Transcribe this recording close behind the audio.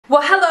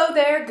Well, hello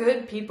there,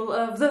 good people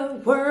of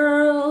the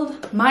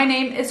world. My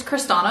name is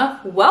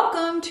Crys'Dawna.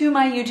 Welcome to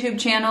my YouTube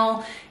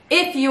channel.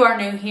 If you are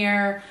new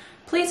here,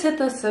 please hit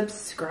the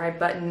subscribe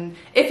button.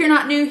 If you're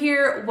not new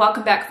here,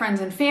 welcome back,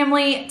 friends and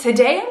family.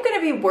 Today I'm going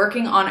to be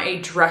working on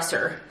a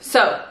dresser.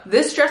 So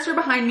this dresser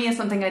behind me is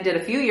something I did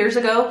a few years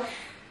ago.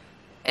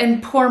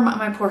 And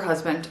my poor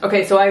husband.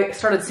 Okay, so I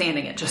started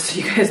sanding it, just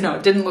so you guys know.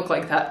 It didn't look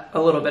like that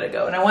a little bit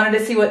ago. And I wanted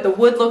to see what the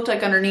wood looked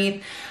like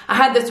underneath. I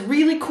had this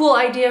really cool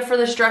idea for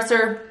this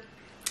dresser,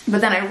 but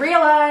then I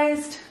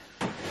realized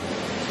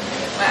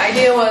my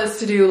idea was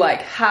to do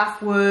like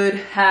half wood,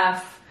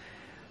 half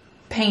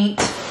paint.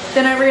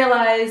 Then I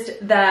realized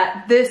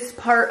that this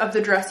part of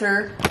the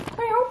dresser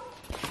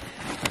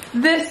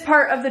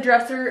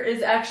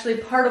is actually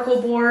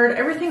particle board.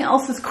 Everything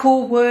else is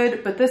cool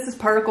wood, but this is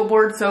particle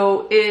board,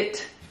 so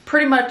it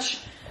pretty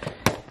much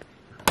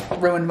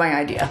ruined my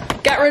idea.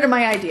 Got rid of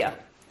my idea.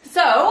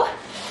 So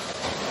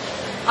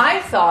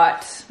I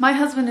thought, my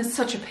husband is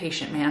such a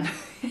patient man.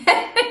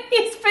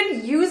 He's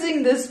been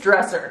using this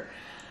dresser.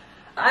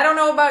 I don't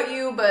know about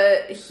you,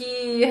 but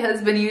he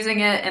has been using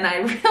it, and I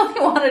really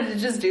wanted to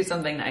just do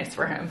something nice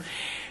for him.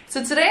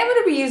 So today I'm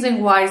going to be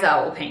using Wise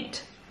Owl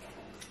paint.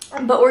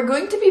 But we're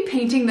going to be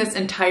painting this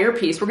entire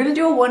piece. We're going to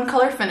do a one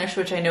color finish,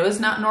 which I know is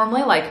not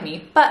normally like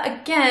me. But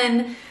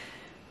again,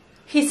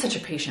 he's such a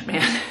patient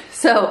man.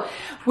 So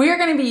we're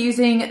going to be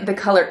using the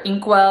color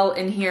Inkwell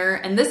in here.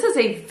 And this is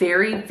a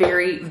very,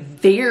 very,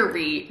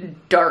 very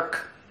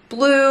dark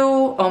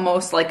blue,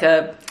 almost like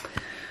a,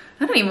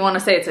 I don't even want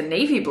to say it's a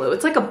navy blue.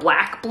 It's like a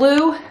black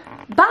blue.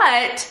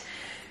 But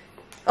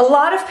a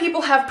lot of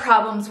people have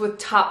problems with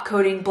top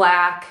coating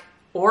black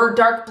or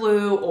dark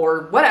blue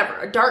or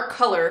whatever, a dark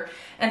color.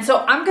 And so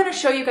I'm gonna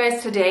show you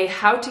guys today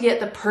how to get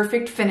the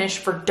perfect finish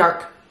for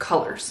dark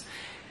colors.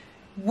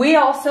 We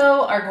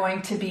also are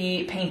going to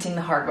be painting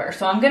the hardware.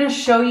 So I'm gonna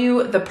show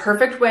you the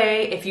perfect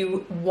way, if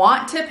you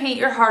want to paint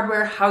your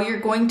hardware, how you're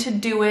going to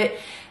do it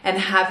and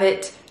have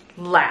it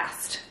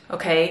last,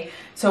 okay?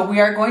 So we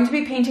are going to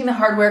be painting the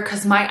hardware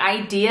because my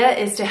idea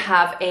is to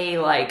have a,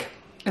 like,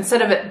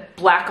 instead of it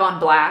black on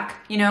black,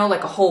 you know,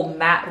 like a whole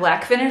matte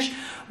black finish,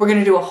 we're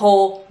gonna do a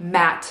whole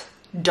matte,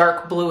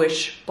 dark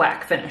bluish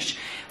black finish.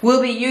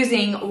 We'll be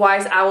using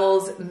Wise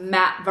Owl's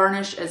matte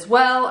varnish as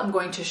well. I'm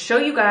going to show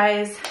you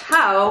guys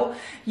how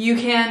you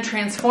can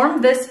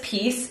transform this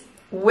piece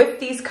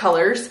with these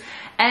colors.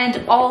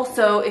 And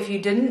also, if you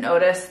didn't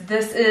notice,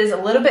 this is a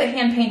little bit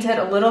hand painted,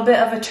 a little bit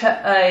of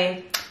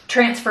a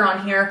transfer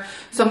on here.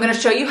 So I'm going to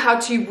show you how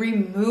to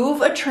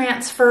remove a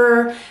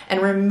transfer and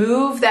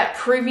remove that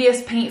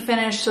previous paint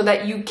finish so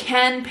that you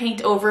can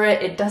paint over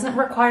it. It doesn't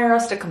require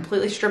us to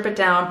completely strip it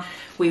down.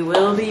 We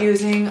will be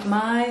using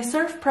my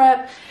surf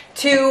prep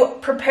to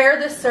prepare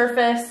this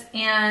surface,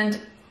 and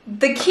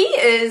the key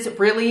is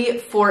really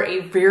for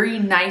a very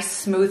nice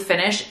smooth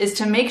finish is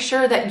to make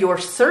sure that your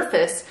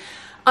surface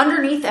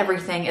underneath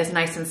everything is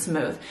nice and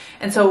smooth.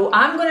 And so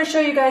I'm going to show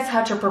you guys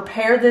how to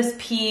prepare this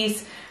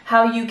piece,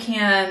 how you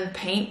can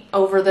paint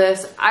over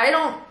this.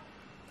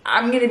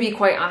 I'm gonna be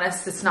quite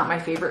honest, it's not my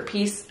favorite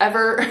piece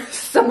ever.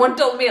 Someone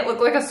told me it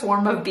looked like a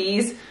swarm of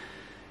bees.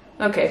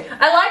 Okay,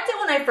 I liked it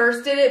when I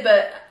first did it,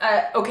 but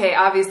okay,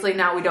 obviously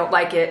now we don't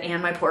like it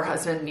and my poor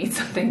husband needs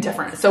something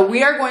different. So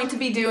we are going to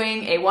be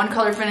doing a one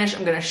color finish.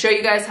 I'm gonna show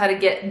you guys how to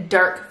get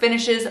dark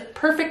finishes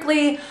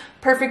perfectly,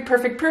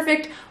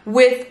 perfect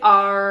with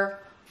our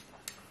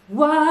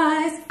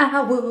Wise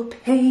Owl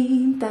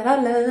paint that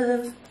I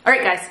love. All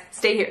right guys,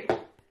 stay here.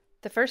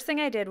 The first thing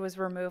I did was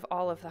remove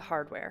all of the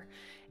hardware.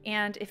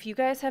 And if you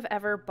guys have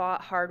ever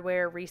bought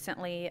hardware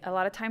recently, a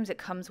lot of times it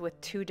comes with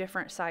two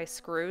different size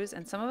screws,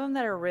 and some of them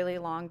that are really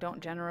long don't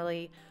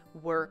generally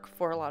work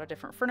for a lot of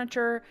different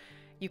furniture.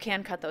 You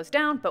can cut those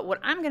down, but what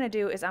I'm gonna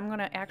do is I'm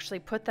gonna actually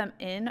put them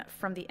in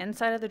from the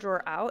inside of the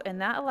drawer out, and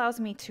that allows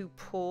me to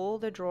pull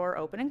the drawer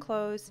open and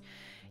close.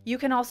 You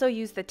can also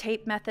use the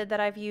tape method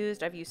that I've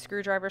used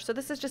screwdrivers, so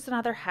this is just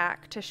another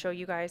hack to show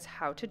you guys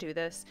how to do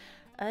this.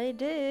 I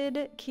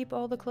did keep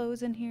all the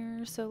clothes in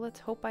here, so let's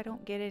hope I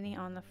don't get any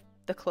on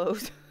the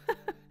clothes.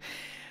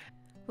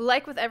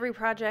 Like with every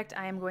project,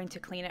 I am going to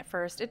clean it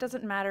first. It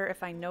doesn't matter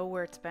if I know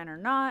where it's been or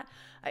not.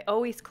 I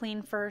always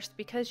clean first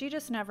because you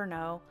just never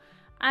know.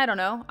 I don't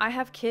know. I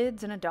have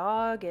kids and a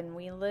dog and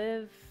we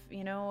live,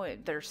 you know,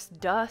 there's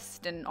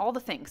dust and all the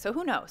things. So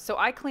who knows? So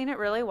I clean it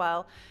really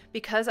well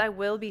because I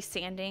will be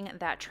sanding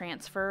that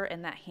transfer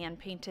and that hand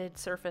painted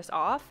surface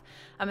off.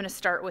 I'm going to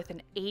start with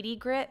an 80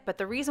 grit, but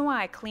the reason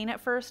why I clean it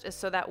first is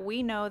so that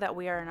we know that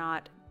we are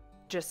not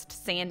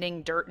just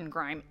sanding dirt and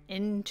grime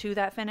into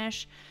that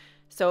finish.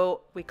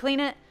 So we clean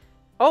it,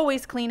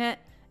 always clean it.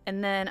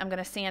 And then I'm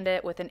gonna sand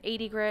it with an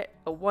 80 grit,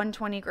 a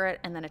 120 grit,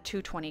 and then a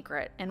 220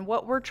 grit. And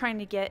what we're trying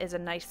to get is a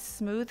nice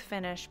smooth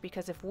finish,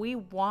 because if we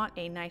want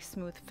a nice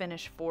smooth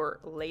finish for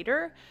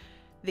later,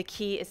 the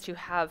key is to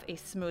have a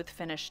smooth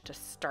finish to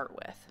start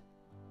with.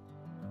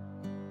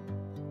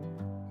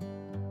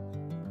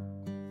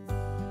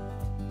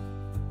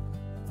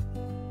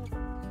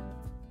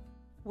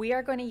 we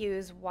are going to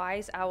use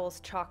Wise Owl's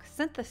Chalk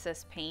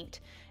Synthesis paint,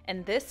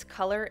 and this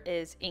color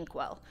is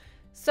Inkwell.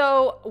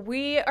 So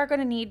we are going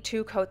to need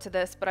 2 coats of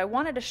this, but I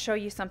wanted to show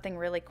you something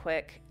really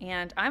quick,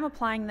 and I'm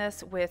applying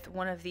this with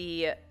one of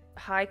the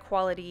high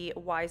quality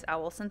Wise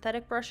Owl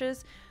synthetic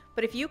brushes.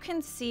 But if you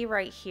can see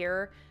right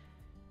here,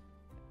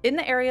 in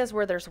the areas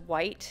where there's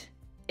white,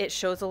 it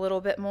shows a little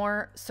bit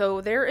more.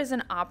 So there is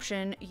an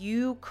option.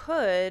 You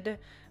could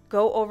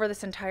go over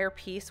this entire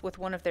piece with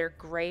one of their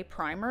gray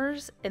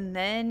primers, and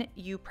then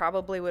you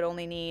probably would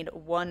only need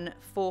 1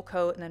 full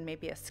coat and then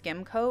maybe a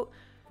skim coat.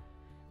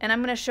 And I'm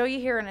going to show you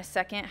here in a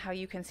second how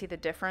you can see the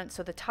difference.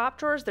 So the top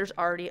drawers, there's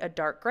already a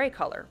dark gray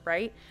color,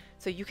 right?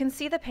 So you can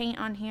see the paint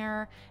on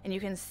here, and you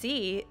can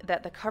see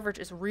that the coverage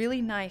is really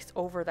nice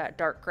over that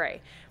dark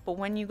gray. But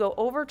when you go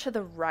over to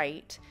the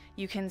right,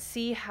 you can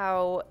see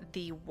how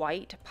the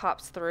white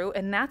pops through,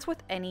 and that's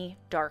with any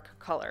dark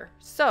color.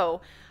 So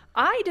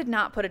I did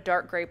not put a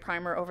dark gray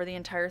primer over the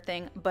entire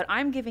thing, but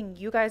I'm giving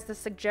you guys the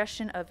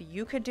suggestion of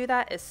you could do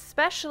that,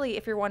 especially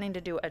if you're wanting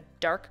to do a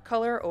dark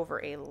color over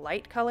a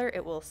light color.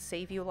 It will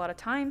save you a lot of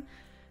time.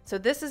 So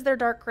this is their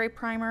dark gray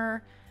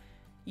primer.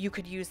 You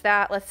could use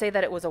that. Let's say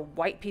that it was a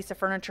white piece of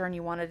furniture and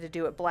you wanted to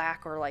do it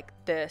black, or like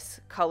this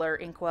color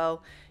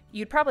Inkwell.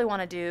 You'd probably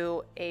want to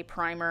do a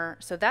primer.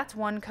 So that's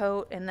 1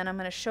 coat, and then I'm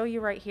going to show you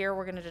right here.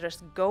 We're going to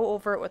just go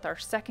over it with our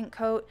 2nd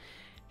coat.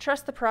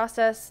 Trust the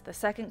process. The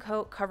 2nd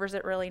coat covers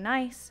it really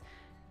nice.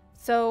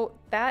 So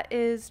that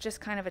is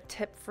just kind of a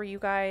tip for you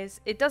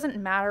guys. It doesn't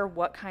matter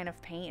what kind of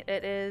paint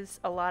it is.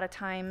 A lot of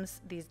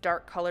times these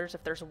dark colors,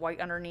 if there's white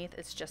underneath,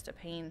 it's just a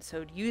pain.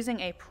 So using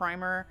a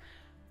primer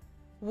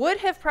would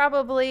have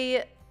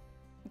probably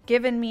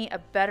given me a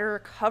better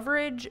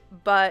coverage,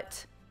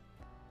 but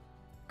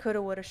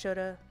coulda, woulda,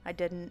 shoulda. I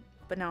didn't,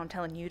 but now I'm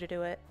telling you to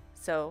do it.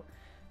 So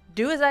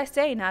do as I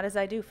say, not as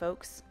I do,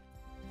 folks.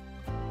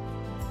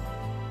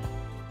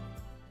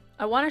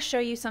 I want to show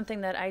you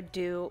something that I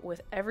do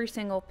with every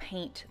single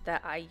paint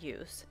that I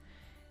use.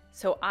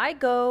 So I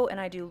go and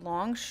I do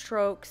long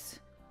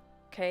strokes,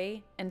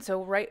 okay? And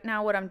so right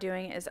now what I'm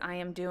doing is I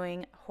am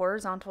doing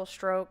horizontal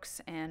strokes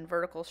and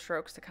vertical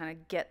strokes to kind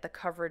of get the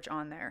coverage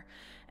on there.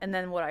 And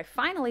then what I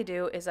finally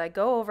do is I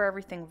go over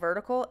everything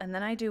vertical, and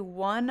then I do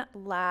one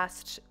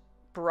last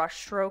brush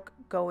stroke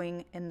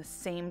going in the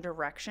same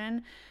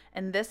direction.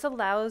 And this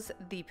allows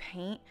the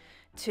paint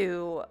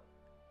to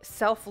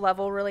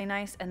self-level really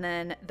nice, and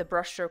then the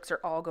brush strokes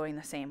are all going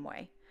the same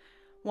way.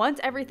 Once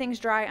everything's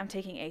dry, I'm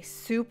taking a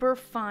super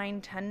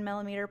fine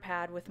 10mm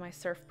pad with my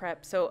Surf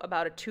Prep, so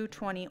about a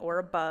 220 or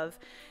above,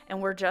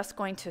 and we're just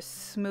going to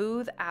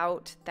smooth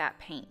out that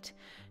paint.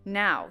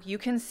 Now, you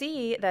can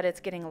see that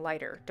it's getting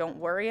lighter. Don't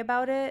worry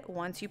about it.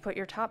 Once you put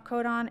your top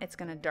coat on, it's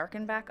going to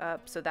darken back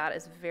up, so that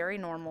is very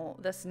normal.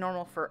 This is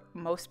normal for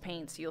most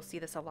paints. You'll see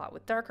this a lot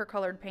with darker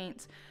colored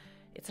paints.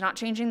 It's not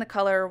changing the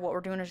color. What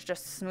we're doing is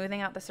just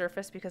smoothing out the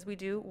surface, because we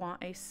do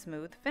want a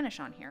smooth finish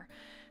on here.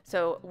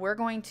 So we're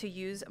going to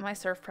use my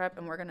Surf Prep,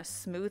 and we're going to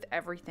smooth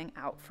everything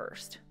out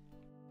first.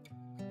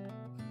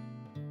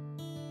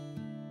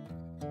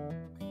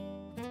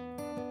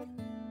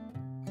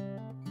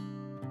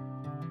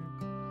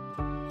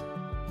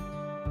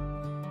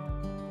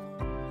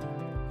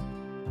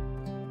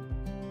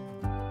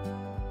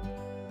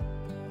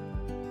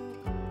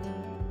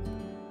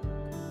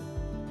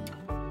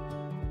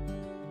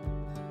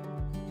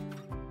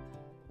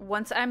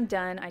 Once I'm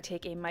done, I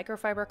take a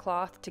microfiber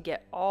cloth to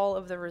get all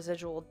of the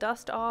residual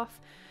dust off.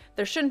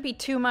 There shouldn't be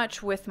too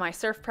much with my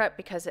Surf Prep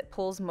because it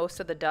pulls most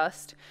of the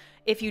dust.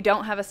 If you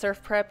don't have a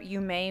Surf Prep, you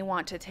may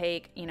want to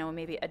take,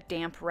 maybe a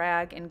damp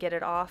rag and get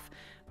it off.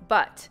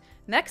 But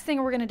next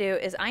thing we're gonna do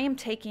is I am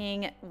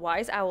taking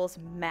Wise Owl's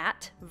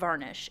matte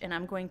varnish, and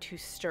I'm going to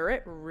stir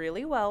it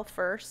really well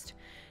first.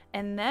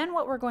 And then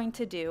what we're going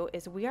to do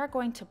is we are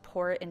going to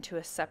pour it into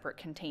a separate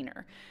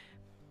container.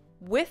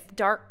 With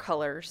dark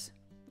colors,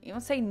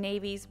 say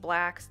navies,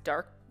 blacks,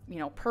 dark,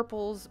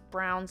 purples,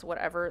 browns,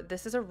 whatever.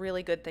 This is a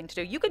really good thing to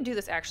do. You could do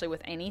this actually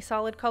with any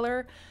solid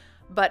color,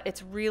 but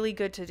it's really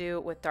good to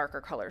do with darker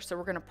colors. So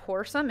we're going to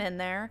pour some in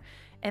there,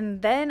 and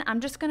then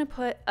I'm just going to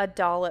put a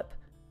dollop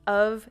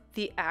of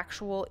the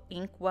actual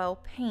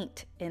Inkwell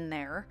paint in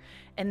there,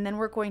 and then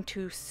we're going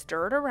to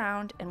stir it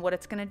around, and what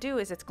it's going to do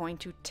is it's going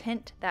to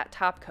tint that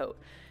top coat.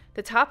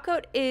 The top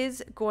coat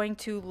is going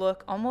to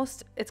look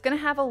it's going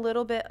to have a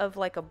little bit of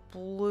like a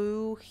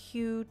blue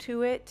hue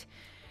to it,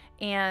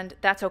 and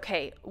that's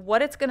okay.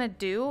 What it's going to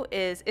do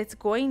is it's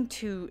going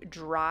to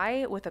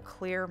dry with a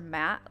clear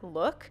matte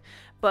look,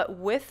 but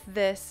with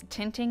this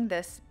tinting,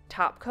 this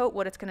top coat,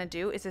 what it's going to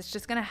do is it's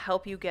just going to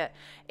help you get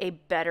a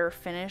better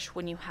finish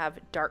when you have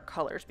dark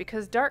colors,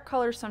 because dark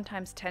colors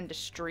sometimes tend to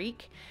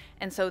streak,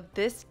 and so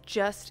this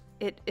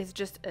it is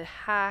just a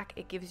hack.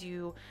 It gives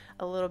you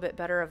a little bit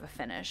better of a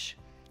finish.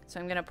 So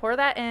I'm going to pour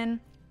that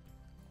in,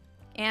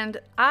 and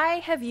I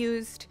have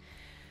used,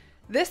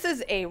 this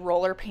is a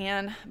roller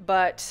pan,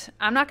 but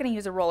I'm not going to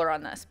use a roller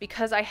on this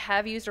because I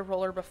have used a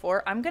roller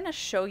before. I'm going to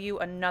show you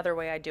another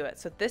way I do it.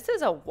 So this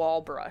is a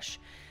wall brush.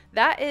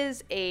 That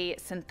is a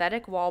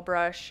synthetic wall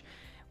brush.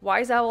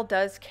 Wise Owl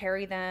does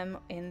carry them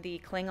in the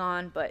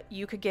Klingon, but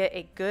you could get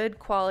a good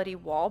quality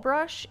wall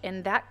brush,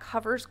 and that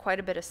covers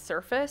quite a bit of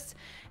surface.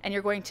 And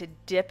you're going to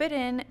dip it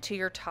in to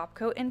your top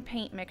coat and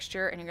paint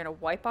mixture, and you're going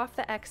to wipe off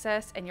the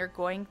excess, and you're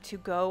going to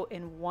go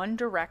in one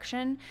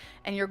direction,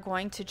 and you're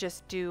going to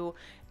just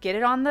get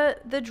it on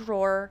the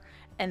drawer.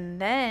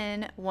 And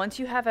then once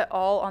you have it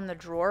all on the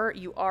drawer,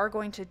 you are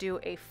going to do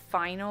a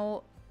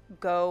final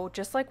go,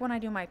 just like when I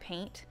do my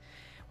paint.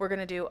 We're going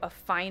to do a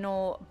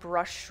final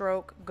brush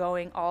stroke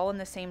going all in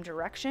the same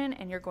direction,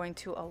 and you're going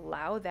to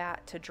allow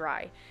that to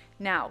dry.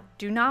 Now,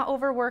 do not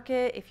overwork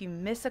it. If you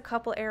miss a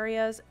couple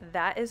areas,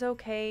 that is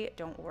okay.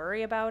 Don't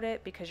worry about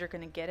it, because you're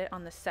going to get it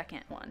on the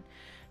second one.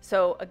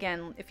 So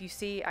again, if you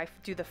see I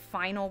do the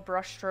final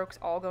brush strokes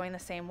all going the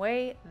same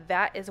way,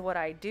 that is what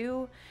I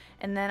do.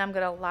 And then I'm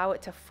going to allow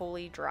it to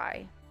fully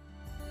dry.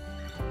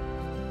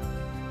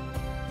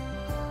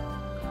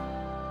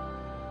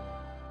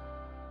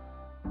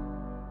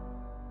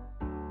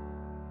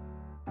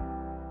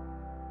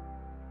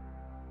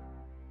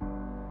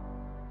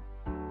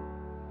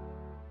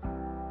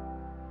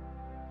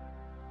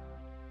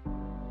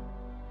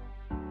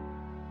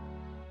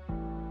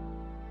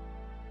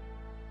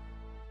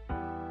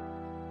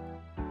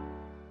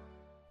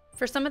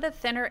 For some of the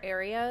thinner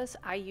areas,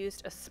 I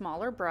used a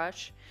smaller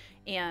brush,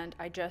 and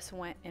I just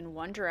went in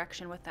one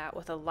direction with that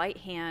with a light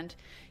hand.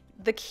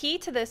 The key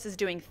to this is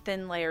doing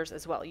thin layers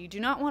as well. You do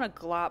not want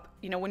to glop,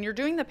 when you're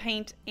doing the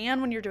paint and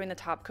when you're doing the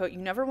top coat, you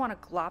never want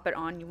to glop it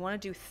on. You want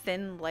to do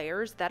thin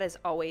layers. That is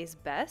always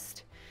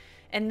best.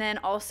 And then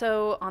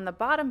also on the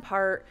bottom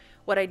part,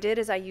 what I did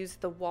is I used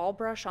the wall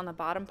brush on the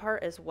bottom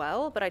part as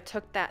well, but I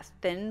took that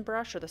thin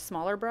brush, or the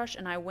smaller brush,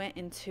 and I went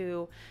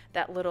into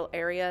that little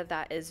area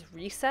that is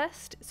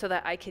recessed so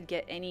that I could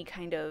get any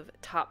kind of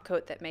top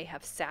coat that may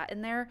have sat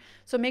in there.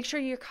 So make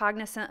sure you're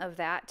cognizant of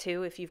that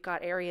too. If you've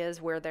got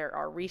areas where there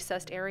are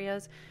recessed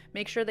areas,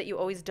 make sure that you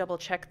always double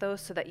check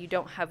those so that you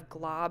don't have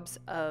globs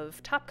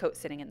of top coat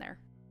sitting in there.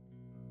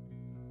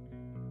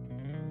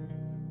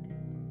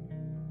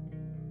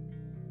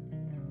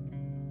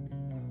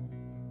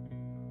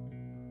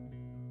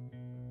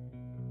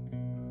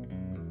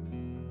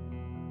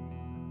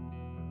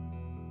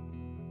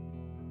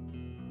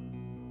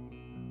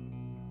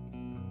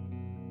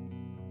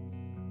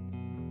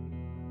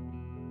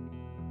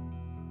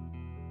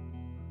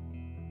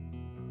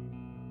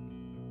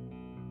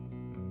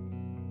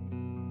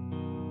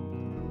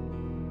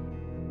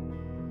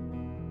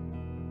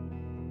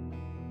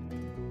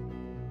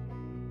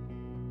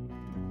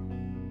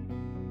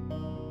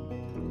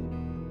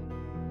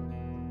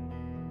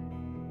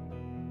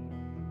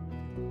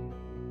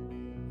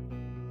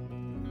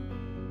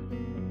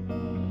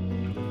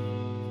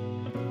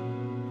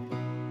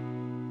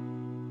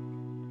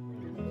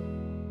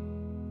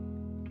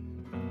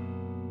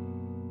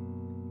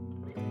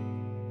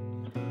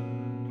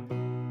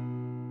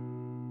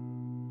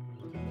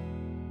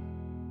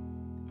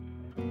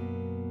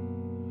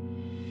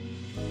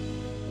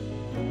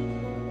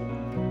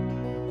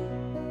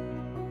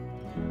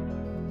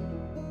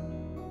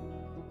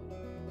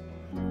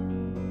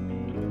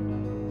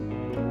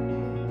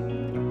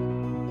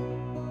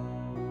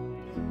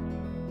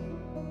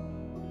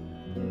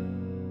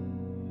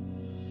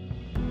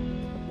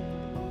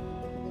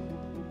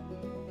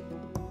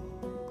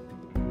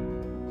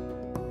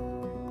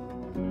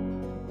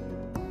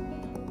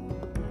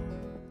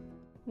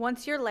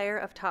 Once your layer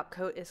of top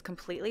coat is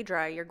completely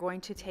dry, you're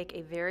going to take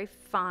a very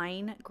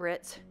fine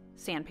grit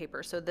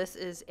sandpaper. So this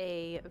is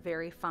a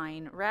very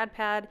fine rad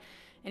pad,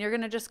 and you're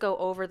going to just go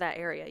over that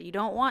area. You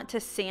don't want to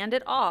sand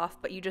it off,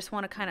 but you just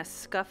want to kind of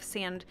scuff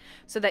sand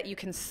so that you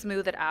can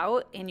smooth it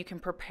out and you can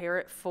prepare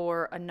it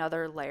for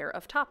another layer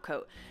of top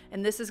coat.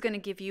 And this is going to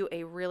give you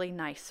a really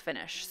nice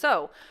finish.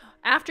 So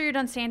after you're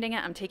done sanding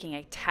it, I'm taking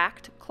a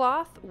tacked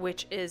cloth,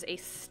 which is a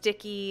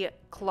sticky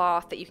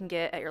cloth that you can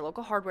get at your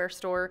local hardware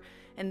store,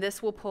 and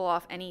this will pull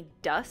off any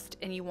dust.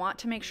 And you want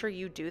to make sure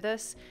you do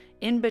this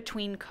in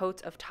between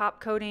coats of top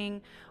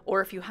coating,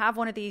 or if you have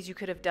one of these, you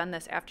could have done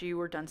this after you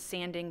were done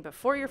sanding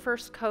before your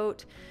first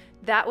coat.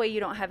 That way you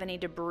don't have any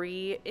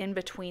debris in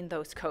between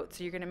those coats.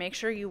 So you're going to make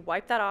sure you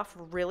wipe that off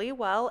really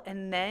well,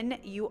 and then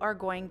you are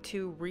going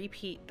to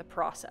repeat the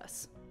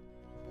process.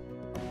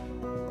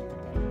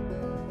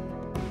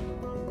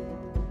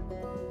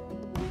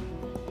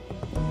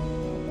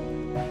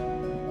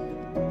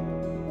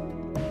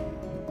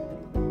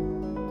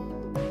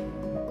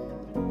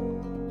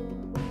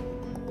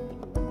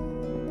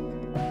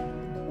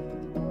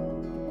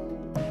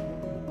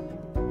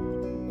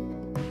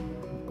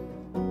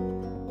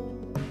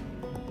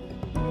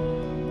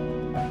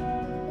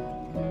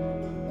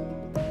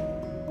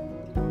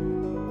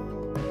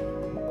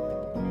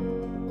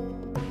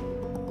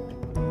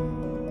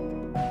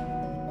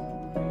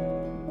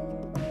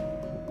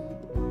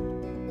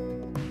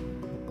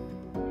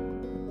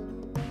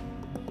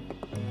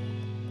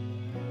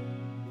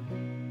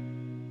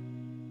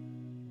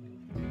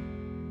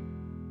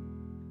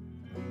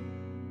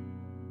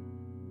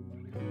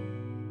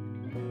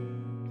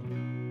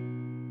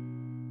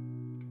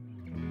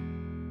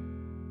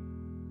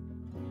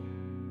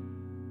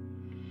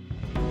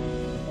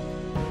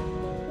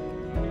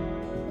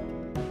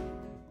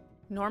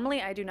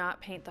 Normally I do not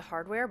paint the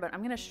hardware, but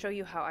I'm gonna show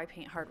you how I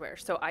paint hardware.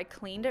 So I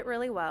cleaned it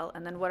really well,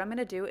 and then what I'm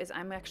gonna do is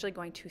I'm actually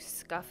going to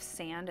scuff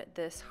sand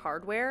this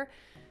hardware.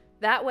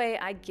 That way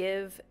I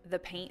give the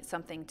paint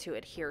something to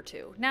adhere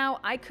to. Now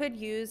I could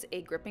use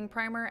a gripping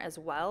primer as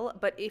well,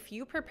 but if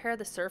you prepare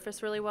the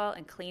surface really well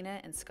and clean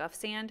it and scuff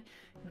sand,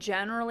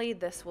 generally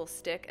this will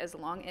stick as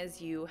long as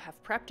you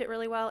have prepped it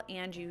really well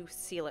and you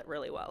seal it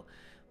really well.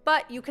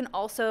 But you can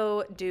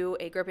also do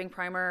a gripping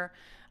primer.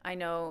 I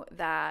know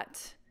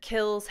that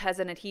Kills has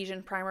an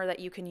adhesion primer that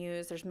you can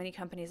use. There's many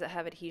companies that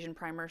have adhesion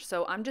primers.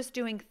 So I'm just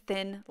doing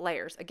thin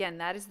layers. Again,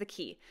 that is the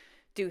key.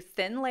 Do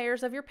thin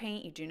layers of your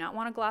paint. You do not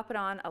want to glop it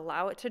on.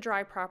 Allow it to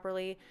dry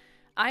properly.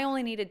 I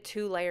only needed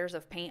 2 layers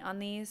of paint on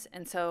these,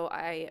 and so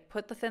I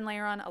put the thin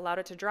layer on, allowed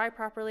it to dry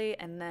properly,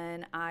 and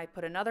then I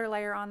put another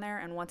layer on there,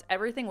 and once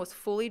everything was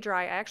fully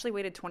dry, I actually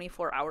waited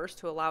 24 hours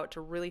to allow it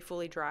to really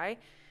fully dry.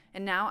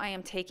 And now I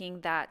am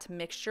taking that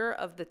mixture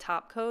of the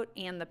top coat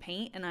and the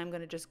paint, and I'm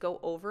going to just go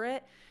over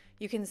it.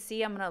 You can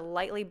see I'm going to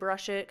lightly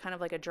brush it, kind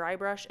of like a dry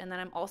brush, and then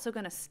I'm also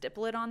going to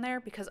stipple it on there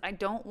because I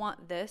don't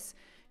want this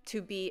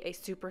to be a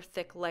super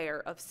thick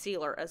layer of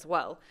sealer as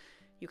well.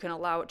 You can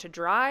allow it to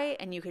dry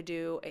and you could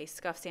do a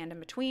scuff sand in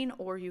between,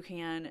 or you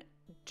can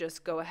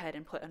just go ahead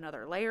and put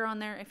another layer on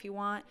there if you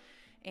want.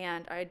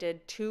 And I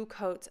did 2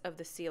 coats of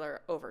the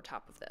sealer over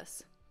top of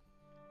this.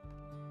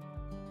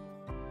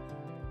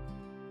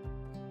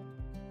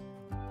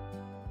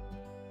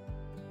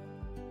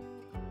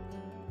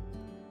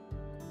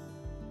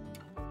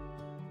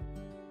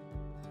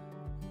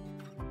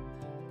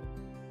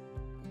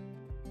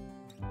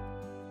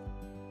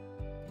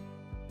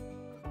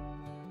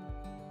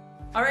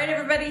 All right,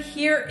 everybody,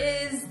 here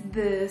is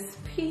this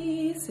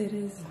piece. It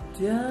is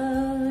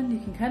done. You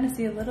can kind of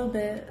see a little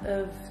bit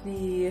of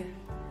a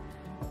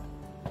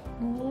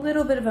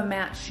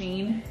matte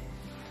sheen.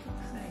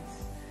 Looks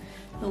nice.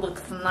 It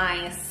looks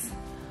nice.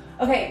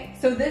 Okay,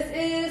 so this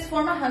is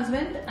for my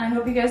husband. I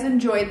hope you guys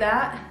enjoyed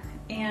that.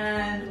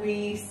 And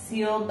we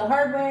sealed the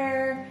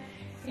hardware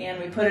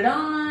and we put it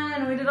on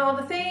and we did all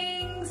the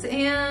things.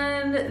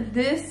 And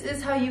this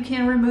is how you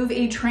can remove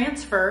a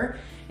transfer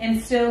and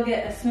still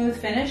get a smooth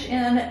finish.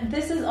 And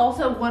this is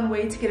also one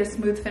way to get a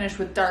smooth finish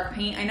with dark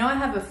paint. I know I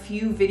have a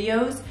few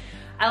videos.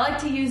 I like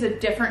to use a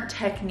different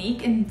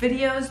technique in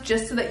videos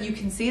just so that you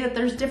can see that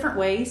there's different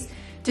ways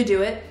to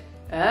do it.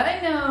 I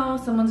know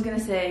someone's gonna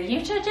say,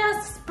 you should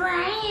just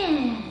spray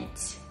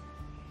it.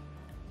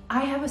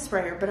 I have a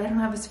sprayer, but I don't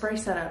have a spray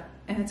setup,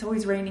 and it's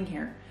always raining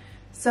here.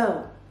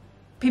 So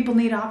people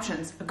need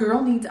options. A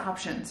girl needs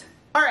options.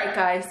 All right,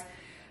 guys.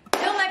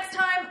 Till next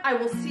time, I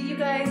will see you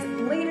guys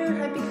later.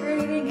 Happy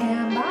creating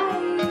and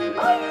bye.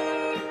 Bye.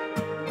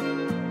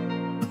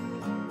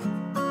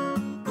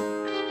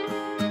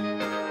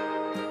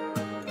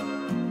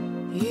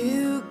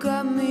 You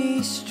got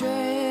me straight.